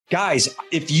Guys,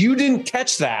 if you didn't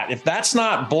catch that, if that's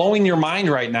not blowing your mind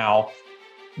right now,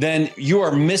 then you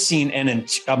are missing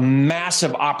a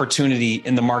massive opportunity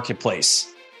in the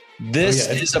marketplace. This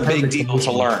is a big deal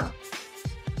to learn.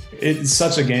 It's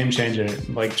such a game changer.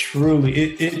 Like truly,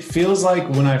 it feels like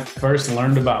when I first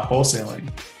learned about wholesaling,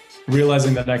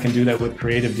 realizing that I can do that with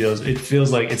creative deals, it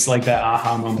feels like it's like that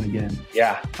aha moment again.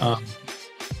 Yeah. I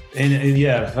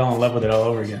fell in love with it all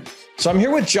over again. So I'm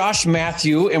here with Josh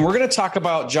Matthew, and we're going to talk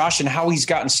about Josh and how he's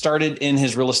gotten started in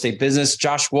his real estate business.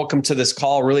 Josh, welcome to this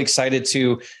call. Really excited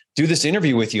to do this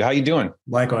interview with you. How you doing?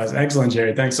 Likewise. Excellent,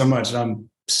 Jerry. Thanks so much. I'm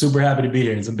super happy to be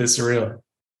here. It's a bit surreal.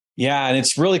 Yeah. And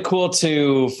it's really cool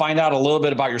to find out a little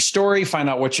bit about your story, find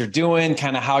out what you're doing,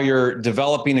 kind of how you're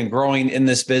developing and growing in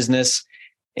this business.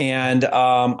 And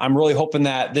I'm really hoping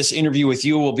that this interview with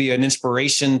you will be an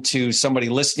inspiration to somebody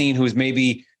listening who's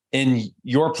maybe in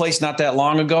your place not that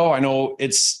long ago. I know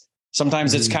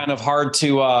sometimes it's kind of hard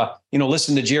to,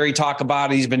 listen to Jerry talk about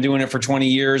it. He's been doing it for 20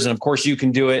 years. And of course you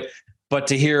can do it, but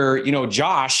to hear,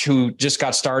 Josh, who just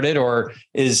got started or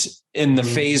is in the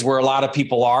phase where a lot of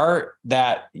people are,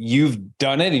 that you've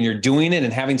done it and you're doing it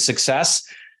and having success,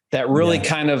 that really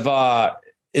kind of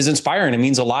is inspiring. It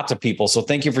means a lot to people. So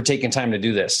thank you for taking time to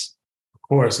do this. Of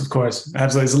course.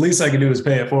 Absolutely. It's the least I can do is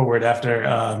pay it forward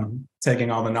after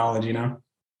taking all the knowledge,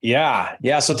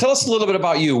 Yeah. So tell us a little bit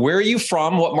about you. Where are you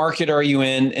from? What market are you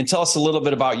in? And tell us a little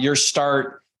bit about your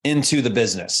start into the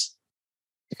business.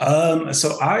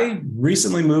 So I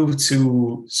recently moved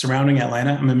to surrounding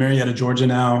Atlanta. I'm in Marietta, Georgia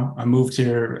now. I moved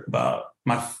here about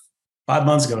 5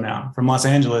 months ago now from Los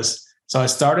Angeles. So I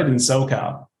started in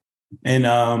SoCal, in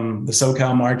the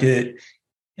SoCal market.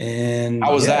 And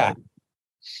how was that?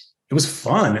 It was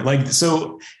fun.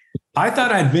 So I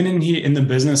thought I'd been in the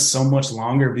business so much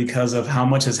longer because of how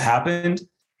much has happened.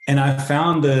 And I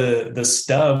found the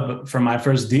stub from my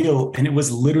first deal, and it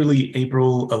was literally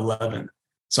April 11th.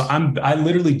 So I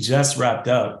literally just wrapped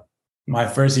up my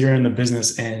first year in the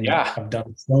business, and I've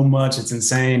done so much. It's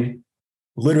insane.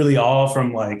 Literally all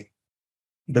from like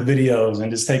the videos and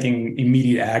just taking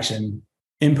immediate action,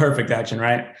 imperfect action,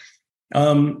 right?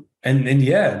 The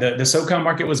SoCal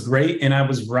market was great, and I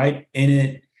was right in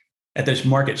it at this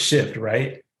market shift,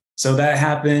 right? So that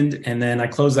happened. And then I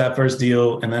closed that first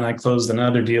deal. And then I closed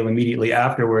another deal immediately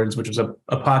afterwards, which was a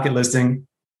pocket listing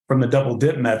from the double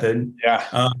dip method. Yeah.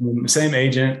 Same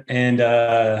agent, and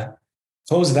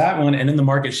closed that one. And then the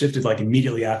market shifted like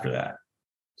immediately after that.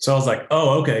 So I was like,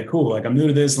 oh, okay, cool. Like I'm new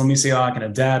to this. Let me see how I can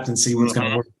adapt and see what's going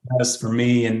to work best for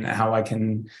me and how I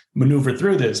can maneuver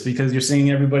through this, because you're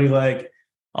seeing everybody like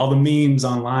all the memes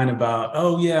online about,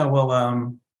 oh yeah,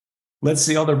 well, let's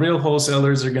see, all the real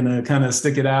wholesalers are going to kind of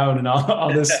stick it out and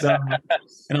all this stuff. And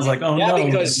I was like, oh no.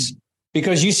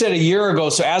 Because you said a year ago.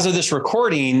 So as of this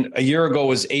recording, a year ago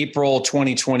was April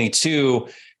 2022.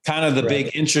 Kind of the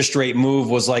big interest rate move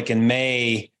was like in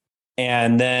May.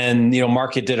 And then,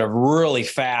 market did a really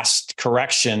fast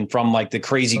correction from like the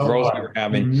crazy growth we were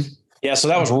having. Mm-hmm. Yeah. So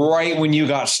that was right when you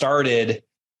got started.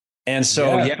 And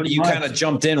so, you kind of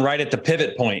jumped in right at the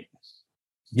pivot point.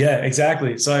 Yeah,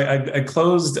 exactly. So I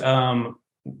closed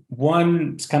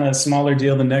one kind of smaller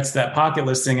deal. The next, that pocket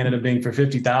listing ended up being for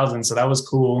 $50,000. So that was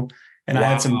cool. And I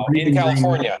had some in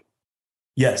California.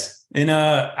 Yes.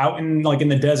 Out in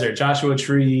the desert, Joshua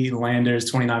Tree, Landers,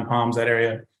 29 Palms, that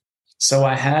area. So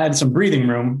I had some breathing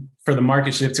room for the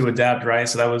market shift to adapt. Right.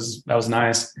 So that was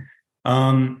nice.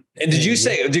 And did you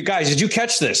say, guys, did you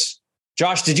catch this?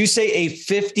 Josh, did you say a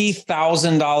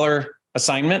 $50,000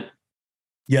 assignment?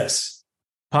 Yes.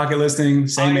 Pocket listing,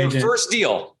 same agent. Your first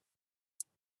deal?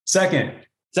 Second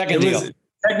deal.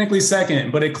 Technically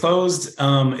second, but it closed.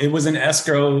 It was in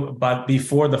escrow, but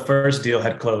before the first deal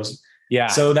had closed. Yeah.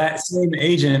 So that same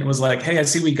agent was like, hey, I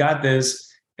see we got this.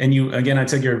 And I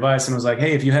took your advice and was like,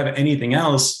 hey, if you have anything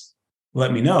else,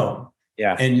 let me know.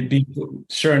 Yeah. And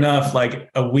sure enough,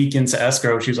 like a week into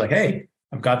escrow, she was like, hey,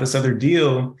 I've got this other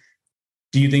deal.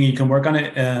 Do you think you can work on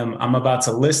it? I'm about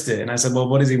to list it. And I said, well,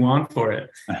 what does he want for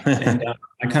it? And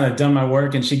I kind of done my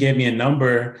work, and she gave me a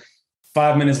number.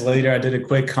 5 minutes later, I did a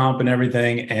quick comp and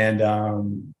everything. And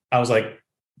I was like,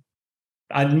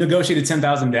 I negotiated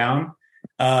 10,000 down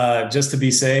just to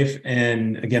be safe.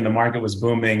 And again, the market was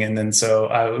booming. And then,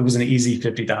 it was an easy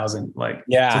 50,000. So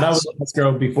that was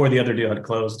escrow before the other deal had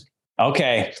closed.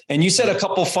 Okay. And you said a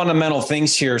couple fundamental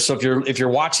things here. So if you're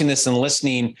watching this and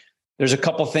listening, there's a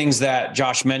couple things that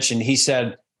Josh mentioned. He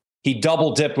said he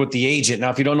double dipped with the agent.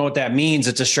 Now, if you don't know what that means,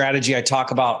 it's a strategy I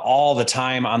talk about all the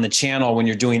time on the channel when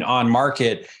you're doing on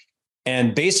market.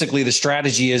 And basically the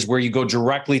strategy is where you go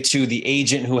directly to the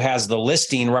agent who has the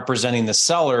listing representing the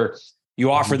seller.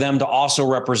 You offer them to also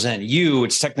represent you.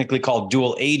 It's technically called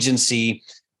dual agency.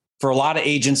 For a lot of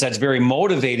agents, that's very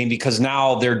motivating because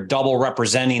now they're double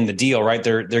representing the deal, right?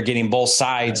 They're getting both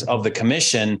sides of the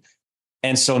commission.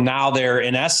 And so now they're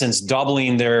in essence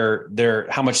doubling their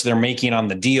how much they're making on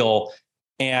the deal.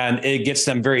 And it gets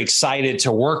them very excited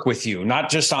to work with you, not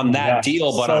just on that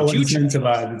deal, but on future.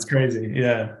 Incentivized. It's crazy.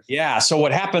 Yeah. Yeah. So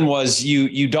what happened was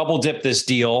you double dip this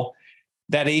deal.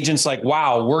 That agent's like,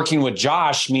 wow, working with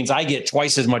Josh means I get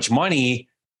twice as much money.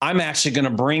 I'm actually going to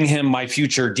bring him my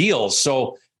future deals.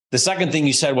 So the second thing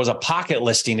you said was a pocket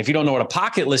listing. If you don't know what a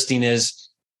pocket listing is,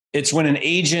 it's when an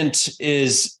agent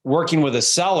is working with a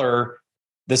seller,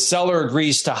 the seller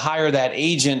agrees to hire that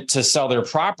agent to sell their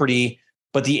property,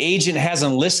 but the agent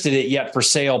hasn't listed it yet for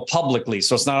sale publicly.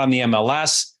 So it's not on the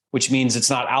MLS, which means it's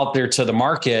not out there to the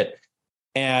market.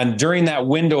 And during that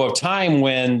window of time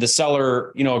when the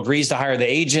seller, agrees to hire the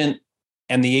agent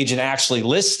and the agent actually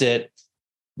lists it,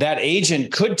 that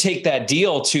agent could take that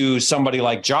deal to somebody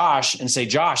like Josh and say,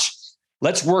 Josh,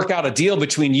 let's work out a deal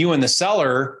between you and the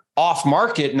seller off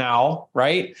market now,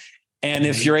 right? And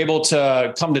if you're able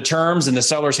to come to terms and the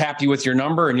seller's happy with your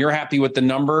number and you're happy with the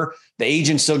number, the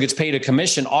agent still gets paid a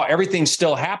commission. Everything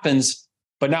still happens,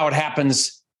 but now it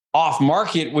happens off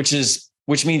market, which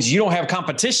means you don't have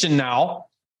competition now,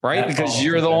 right? Because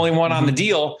you're the only one on the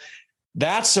deal.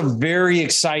 That's a very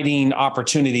exciting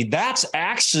opportunity. That's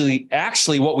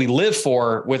actually what we live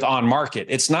for with on market.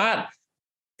 It's not,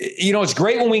 it's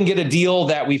great when we can get a deal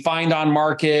that we find on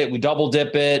market, we double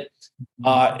dip it.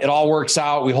 It all works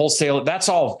out. We wholesale it. That's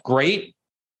all great.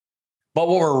 But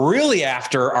what we're really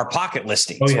after are pocket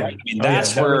listings. Right? I mean,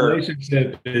 that's that where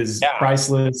relationship is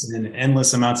priceless and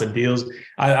endless amounts of deals.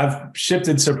 I've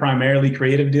shifted to primarily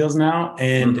creative deals now,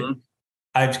 and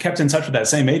I've kept in touch with that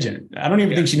same agent. I don't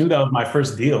even think she knew that was my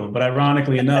first deal, but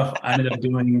ironically enough, I ended up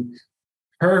doing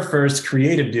her first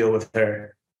creative deal with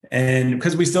her. And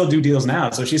because we still do deals now.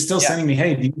 So she's still sending me,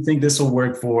 hey, do you think this will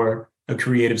work for a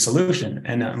creative solution?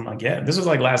 And I'm like, yeah, this was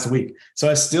like last week.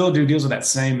 So I still do deals with that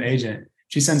same agent.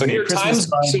 She sends me a Christmas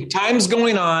card. So time's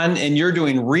going on and you're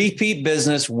doing repeat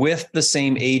business with the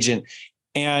same agent,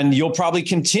 and you'll probably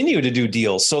continue to do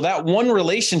deals. So that one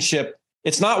relationship,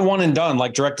 it's not one and done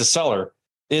like direct to seller.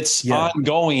 It's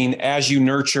ongoing as you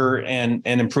nurture and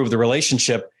improve the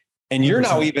relationship. And you're 100%.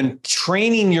 Now even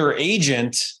training your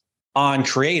agent on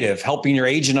creative, helping your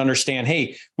agent understand,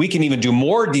 hey, we can even do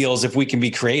more deals if we can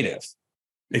be creative.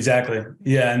 Exactly.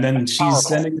 Yeah. And then she's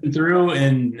sending them through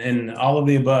and all of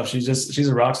the above. She's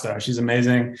a rock star. She's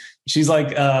amazing. She's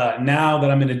like, now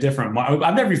that I'm in a different market,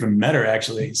 I've never even met her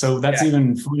actually. So that's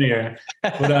even funnier.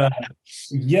 But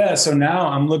so now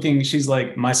I'm looking, she's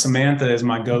like, my Samantha is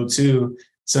my go-to.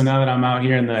 So now that I'm out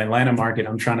here in the Atlanta market,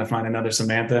 I'm trying to find another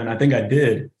Samantha. And I think I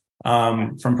did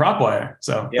from PropWire.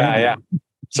 So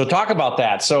So talk about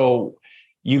that. So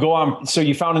you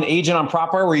found an agent on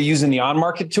PropWire. Were you using the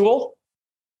on-market tool?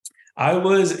 I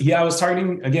was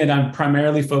targeting, again, I'm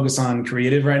primarily focused on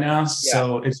creative right now.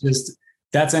 So it's just,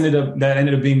 that ended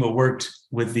up being what worked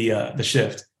with the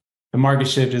shift. The market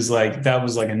shift is like, that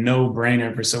was like a no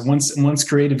brainer. So once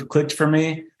creative clicked for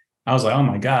me, I was like, oh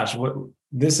my gosh,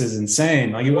 this is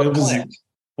insane. Like what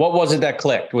was it that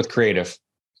clicked with creative?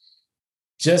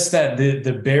 Just that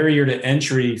the barrier to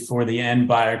entry for the end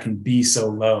buyer can be so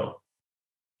low,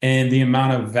 and the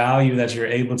amount of value that you're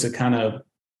able to kind of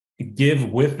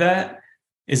give with that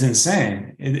is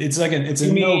insane. It's like it's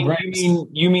a no-brainer.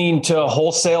 You mean to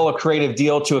wholesale a creative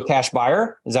deal to a cash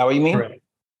buyer? Is that what you mean?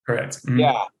 Correct. Mm-hmm.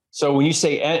 Yeah. So when you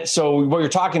say, so what you're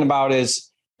talking about is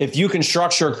if you can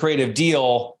structure a creative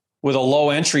deal with a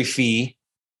low entry fee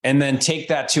and then take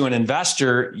that to an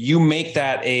investor, you make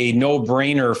that a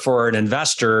no-brainer for an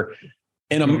investor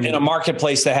in a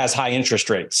marketplace that has high interest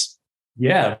rates.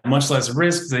 Yeah, much less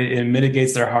risk. It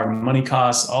mitigates their hard money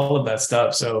costs, all of that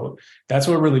stuff. So that's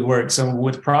what really works. So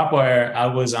with PropWire, I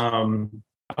was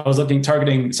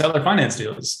targeting seller finance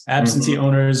deals, absentee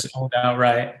owners owned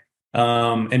outright.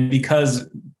 And because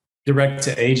direct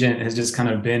to agent has just kind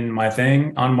of been my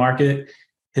thing on market,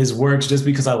 his works just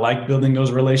because I like building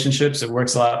those relationships. It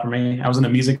works a lot for me. I was in the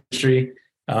music industry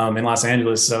in Los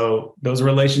Angeles. So those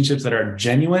relationships that are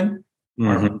genuine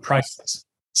are priceless.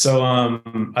 So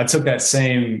I took that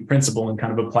same principle and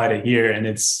kind of applied it here, and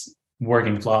it's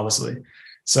working flawlessly.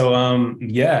 So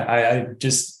I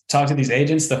just talked to these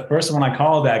agents. The first one I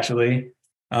called actually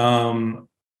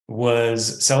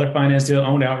was seller finance deal,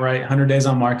 owned outright, 100 days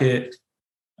on market.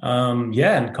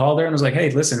 And called her and was like, hey,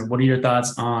 listen, what are your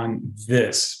thoughts on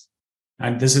this?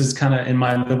 And this is kind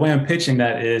of the way I'm pitching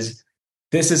that is,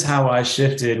 this is how I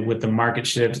shifted with the market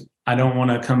shift. I don't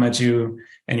want to come at you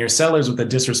and your sellers with a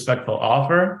disrespectful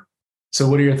offer. So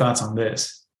what are your thoughts on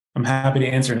this? I'm happy to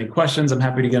answer any questions. I'm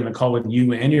happy to get on a call with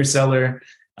you and your seller,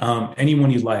 anyone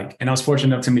you like. And I was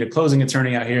fortunate enough to meet a closing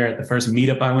attorney out here at the first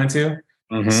meetup I went to.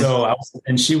 So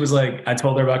and she was like, I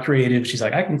told her about creative. She's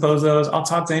like, I can close those. I'll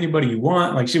talk to anybody you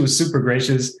want. Like, she was super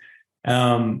gracious.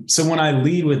 So when I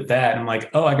lead with that, I'm like,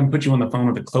 oh, I can put you on the phone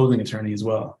with the closing attorney as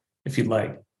well, if you'd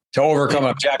like. To overcome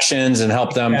objections and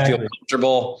help them feel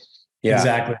comfortable. Yeah,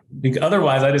 exactly. Because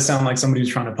otherwise I just sound like somebody who's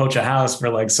trying to poach a house for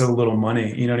like so little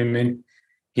money. You know what I mean?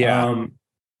 Yeah.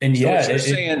 And so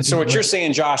yeah, what you're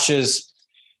saying, Josh, is,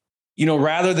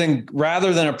 rather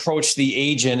than approach the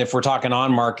agent, if we're talking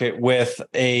on market, with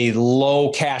a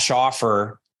low cash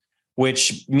offer,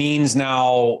 which means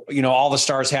now, all the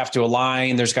stars have to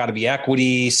align. There's got to be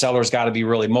equity. Sellers got to be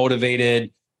really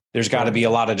motivated. There's got to be a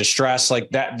lot of distress like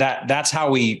that. That's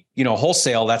how we,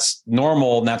 wholesale. That's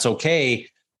normal and that's okay.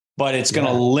 But it's going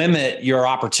to limit your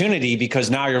opportunity, because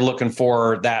now you're looking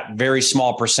for that very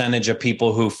small percentage of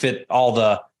people who fit all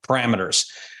the parameters.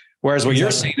 Whereas what you're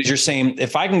saying is,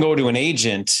 if I can go to an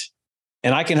agent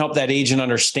and I can help that agent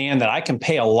understand that I can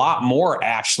pay a lot more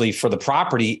actually for the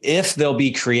property if they'll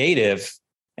be creative,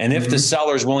 and if the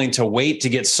seller's willing to wait to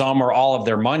get some or all of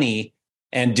their money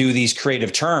and do these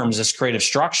creative terms, this creative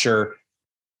structure,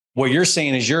 what you're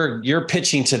saying is you're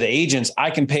pitching to the agents, I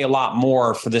can pay a lot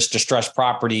more for this distressed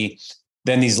property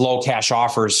than these low cash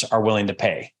offers are willing to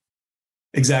pay.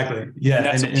 Exactly. Yeah. And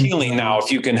that's appealing now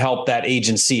if you can help that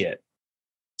agent see it.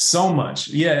 So much.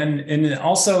 Yeah. And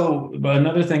also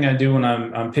another thing I do when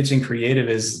I'm pitching creative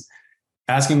is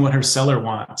asking what her seller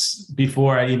wants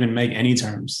before I even make any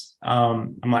terms.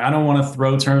 I'm like, I don't want to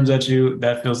throw terms at you.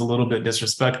 That feels a little bit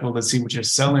disrespectful. Let's see what your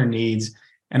seller needs.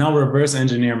 And I'll reverse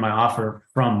engineer my offer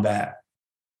from that.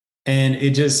 And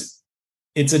it's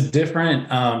a different,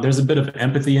 there's a bit of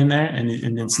empathy in there, and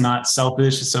it's not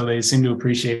selfish. So they seem to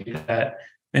appreciate that.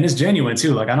 And it's genuine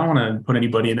too. Like, I don't want to put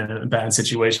anybody in a bad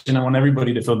situation. I want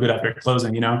everybody to feel good after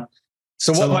closing,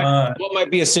 So what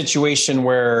might be a situation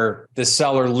where the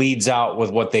seller leads out with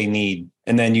what they need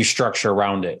and then you structure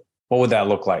around it? What would that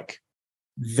look like?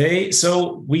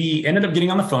 So we ended up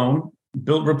getting on the phone,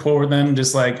 built rapport with them,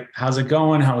 just like, how's it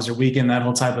going? How was your weekend? That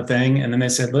whole type of thing. And then they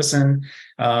said, listen,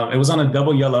 it was on a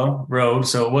double yellow road.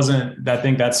 So it wasn't, I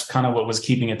think that's kind of what was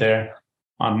keeping it there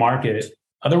on market.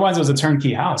 Otherwise, it was a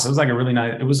turnkey house. It was like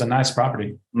it was a nice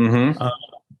property.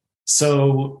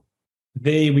 So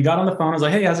we got on the phone. I was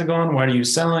like, hey, how's it going? Why are you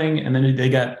selling? And then they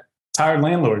got tired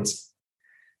landlords.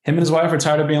 Him and his wife are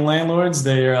tired of being landlords.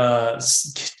 Their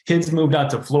kids moved out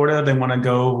to Florida. They want to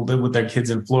go live with their kids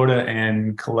in Florida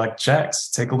and collect checks,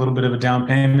 take a little bit of a down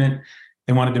payment.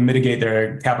 They wanted to mitigate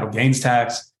their capital gains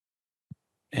tax.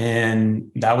 And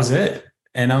that was it.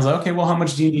 And I was like, okay, well, how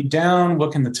much do you need down?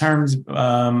 What can the terms,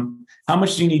 how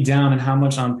much do you need down, and how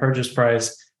much on purchase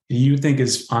price do you think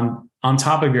is on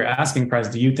top of your asking price?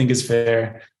 Do you think is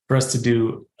fair for us to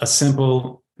do a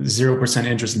simple 0%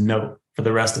 interest note for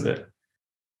the rest of it?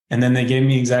 And then they gave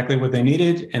me exactly what they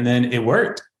needed, and then it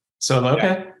worked. So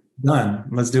okay, done.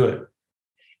 Let's do it.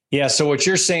 Yeah. So what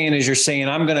you're saying is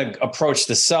I'm going to approach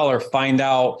the seller, find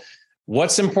out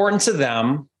what's important to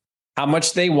them, how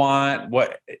much they want,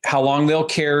 how long they'll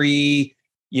carry,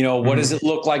 what does it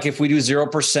look like if we do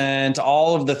 0%,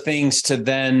 all of the things to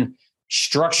then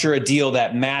structure a deal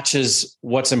that matches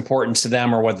what's important to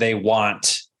them or what they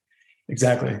want.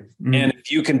 Exactly. And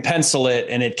if you can pencil it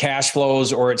and it cash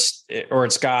flows, or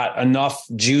it's got enough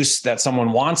juice that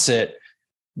someone wants it,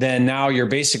 then now you're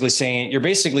basically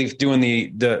doing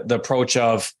the approach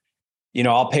of,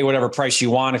 I'll pay whatever price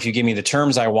you want if you give me the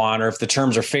terms I want, or if the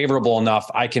terms are favorable enough,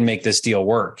 I can make this deal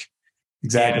work.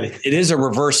 Exactly. And it is a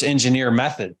reverse engineer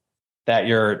method that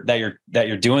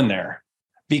you're doing there,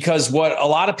 because what a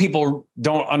lot of people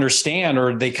don't understand,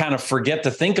 or they kind of forget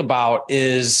to think about,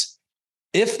 is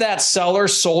if that seller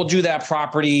sold you that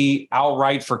property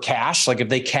outright for cash, like if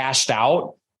they cashed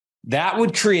out, that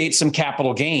would create some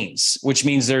capital gains, which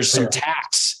means there's some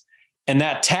tax. And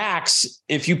that tax,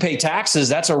 if you pay taxes,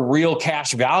 that's a real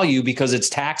cash value because it's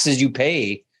taxes you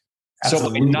pay.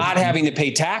 Absolutely. So by not having to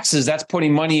pay taxes, that's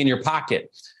putting money in your pocket.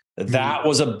 That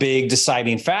was a big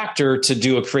deciding factor to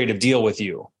do a creative deal with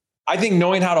you. I think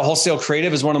knowing how to wholesale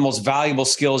creative is one of the most valuable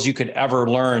skills you could ever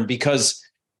learn, because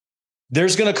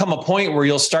there's going to come a point where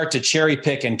you'll start to cherry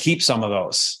pick and keep some of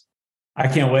those. I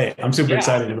can't wait. I'm super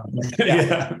excited about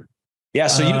that. Yeah.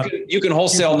 So you can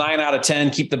wholesale 9 out of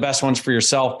 10, keep the best ones for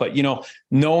yourself, but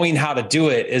knowing how to do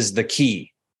it is the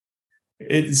key.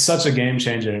 It's such a game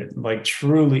changer. Like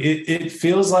truly, it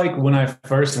feels like when I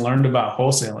first learned about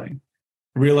wholesaling,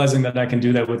 realizing that I can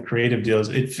do that with creative deals,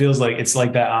 it feels like it's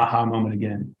like that aha moment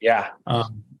again. Yeah.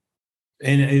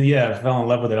 And yeah, I fell in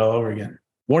love with it all over again.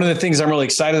 One of the things I'm really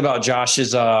excited about, Josh,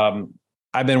 is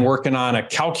I've been working on a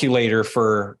calculator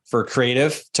for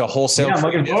creative to wholesale. Yeah, I'm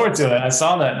creative. looking forward to it. I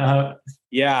saw that.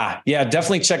 Yeah,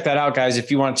 definitely check that out, guys.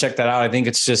 If you want to check that out, I think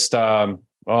it's just, I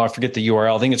forget the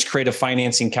URL. I think it's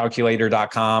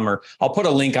creativefinancingcalculator.com, or I'll put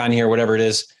a link on here, whatever it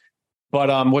is.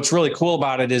 But what's really cool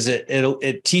about it is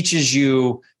it teaches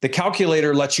you, the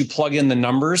calculator lets you plug in the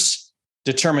numbers,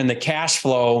 determine the cash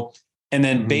flow, and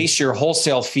then base your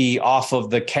wholesale fee off of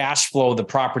the cash flow the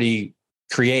property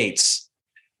creates.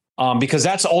 Because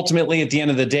that's ultimately, at the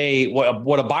end of the day,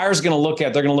 what a buyer's going to look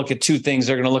at. They're going to look at two things.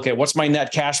 They're going to look at what's my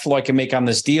net cash flow I can make on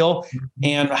this deal,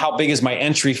 and how big is my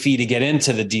entry fee to get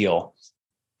into the deal.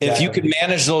 If you can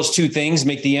manage those two things,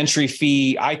 make the entry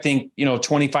fee, I think,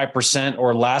 25%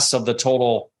 or less of the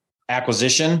total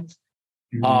acquisition,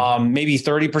 maybe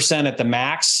 30% at the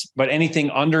max, but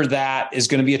anything under that is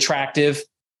going to be attractive.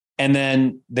 And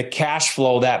then the cash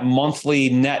flow, that monthly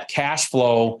net cash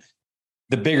flow,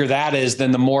 the bigger that is,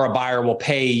 then the more a buyer will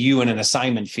pay you in an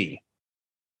assignment fee.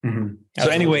 So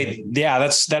anyway,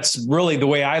 that's really the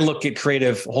way I look at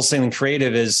wholesaling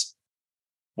creative is,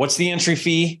 what's the entry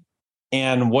fee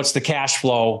and what's the cash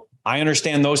flow? I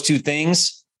understand those two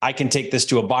things. I can take this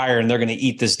to a buyer and they're going to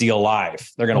eat this deal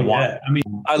live. They're going to want it.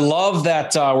 I love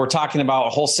that we're talking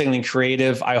about wholesaling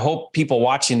creative. I hope people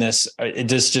watching this, it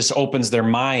just opens their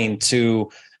mind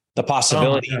to the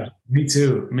possibility. Oh, me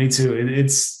too.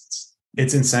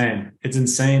 It's insane. It's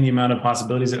insane the amount of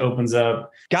possibilities it opens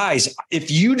up. Guys, if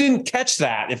you didn't catch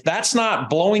that, if that's not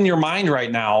blowing your mind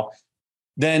right now,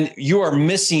 then you are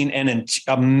missing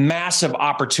a massive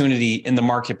opportunity in the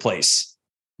marketplace.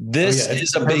 This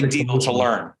is a big deal to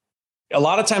learn. A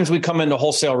lot of times we come into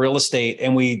wholesale real estate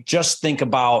and we just think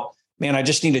about, man, I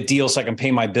just need a deal so I can pay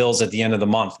my bills at the end of the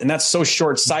month. And that's so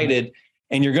short-sighted,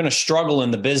 and you're going to struggle in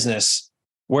the business.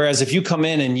 Whereas if you come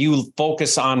in and you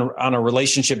focus on a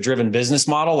relationship-driven business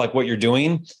model, like what you're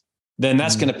doing, then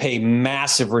that's going to pay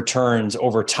massive returns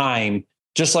over time.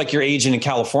 Just like your agent in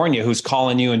California who's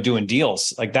calling you and doing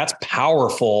deals, like that's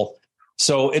powerful.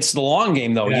 So it's the long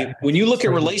game, though. Yeah. When you look at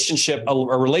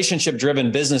a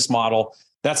relationship-driven business model,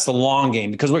 that's the long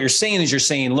game. Because what you're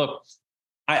saying, look,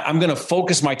 I'm going to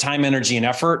focus my time, energy, and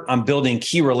effort on building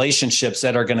key relationships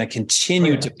that are going to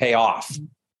continue to pay off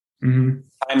time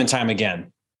and time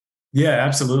again. Yeah,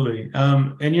 absolutely.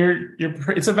 And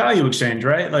it's a value exchange,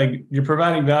 right? Like you're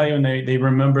providing value and they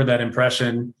remember that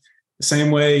impression. The same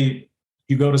way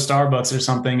you go to Starbucks or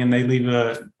something and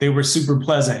they were super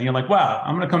pleasant. And you're like, wow,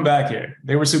 I'm going to come back here.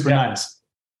 They were super nice.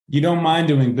 You don't mind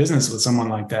doing business with someone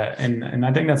like that. And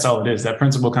I think that's all it is. That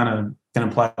principle kind of can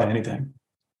apply to anything.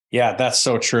 Yeah, that's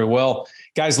so true. Well,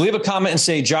 guys, leave a comment and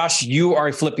say, Josh, you are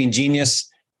a flipping genius.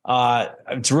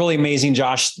 It's really amazing,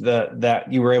 Josh,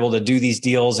 that you were able to do these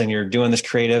deals and you're doing this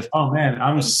creative. Oh man,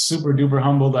 I'm super duper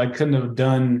humbled. I could have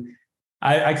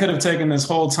taken this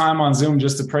whole time on Zoom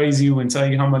just to praise you and tell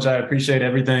you how much I appreciate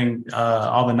everything,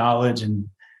 all the knowledge and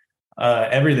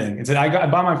everything. I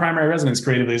bought my primary residence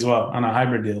creatively as well on a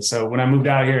hybrid deal. So when I moved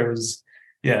out here, it's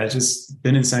just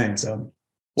been insane. So,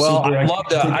 well, I'd love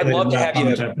to have you.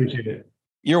 I appreciate it.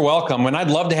 You're welcome. And I'd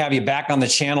love to have you back on the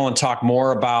channel and talk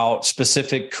more about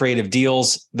specific creative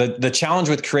deals. The challenge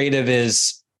with creative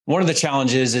is, one of the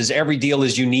challenges is every deal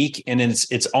is unique and it's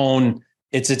its own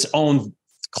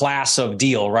class of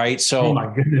deal, right? So, oh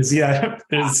my goodness, yeah,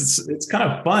 it's kind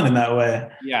of fun in that way.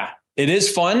 Yeah, it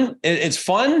is fun. It's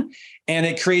fun, and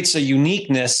it creates a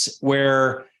uniqueness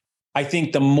where I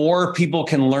think the more people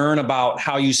can learn about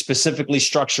how you specifically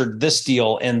structured this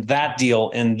deal and that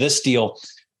deal and this deal,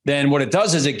 then what it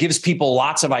does is it gives people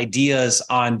lots of ideas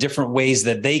on different ways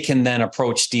that they can then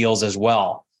approach deals as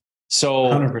well.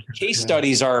 So case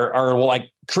studies are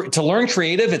like, to learn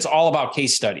creative, it's all about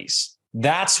case studies.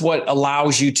 That's what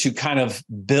allows you to kind of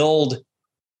build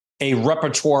a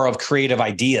repertoire of creative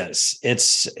ideas.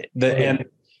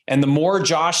 And the more,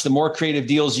 Josh, the more creative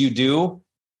deals you do,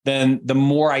 then the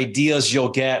more ideas you'll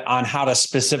get on how to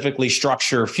specifically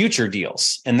structure future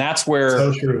deals. And that's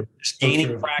where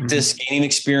gaining practice, gaining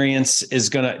experience is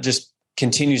going to just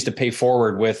continues to pay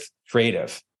forward with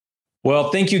creative.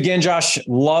 Well, thank you again, Josh.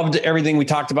 Loved everything we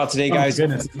talked about today, guys. Oh,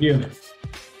 goodness. Thank you.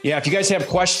 Yeah, if you guys have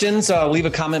questions, leave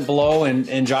a comment below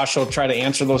and Josh will try to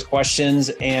answer those questions.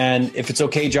 And if it's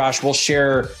okay, Josh, we'll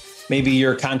share maybe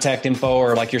your contact info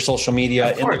or like your social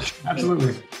media. Of course,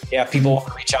 absolutely. Yeah, if people want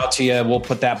to reach out to you, we'll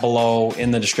put that below in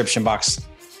the description box.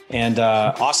 And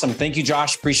awesome. Thank you,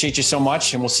 Josh. Appreciate you so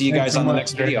much. And we'll see you guys on the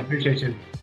next video. Appreciate you.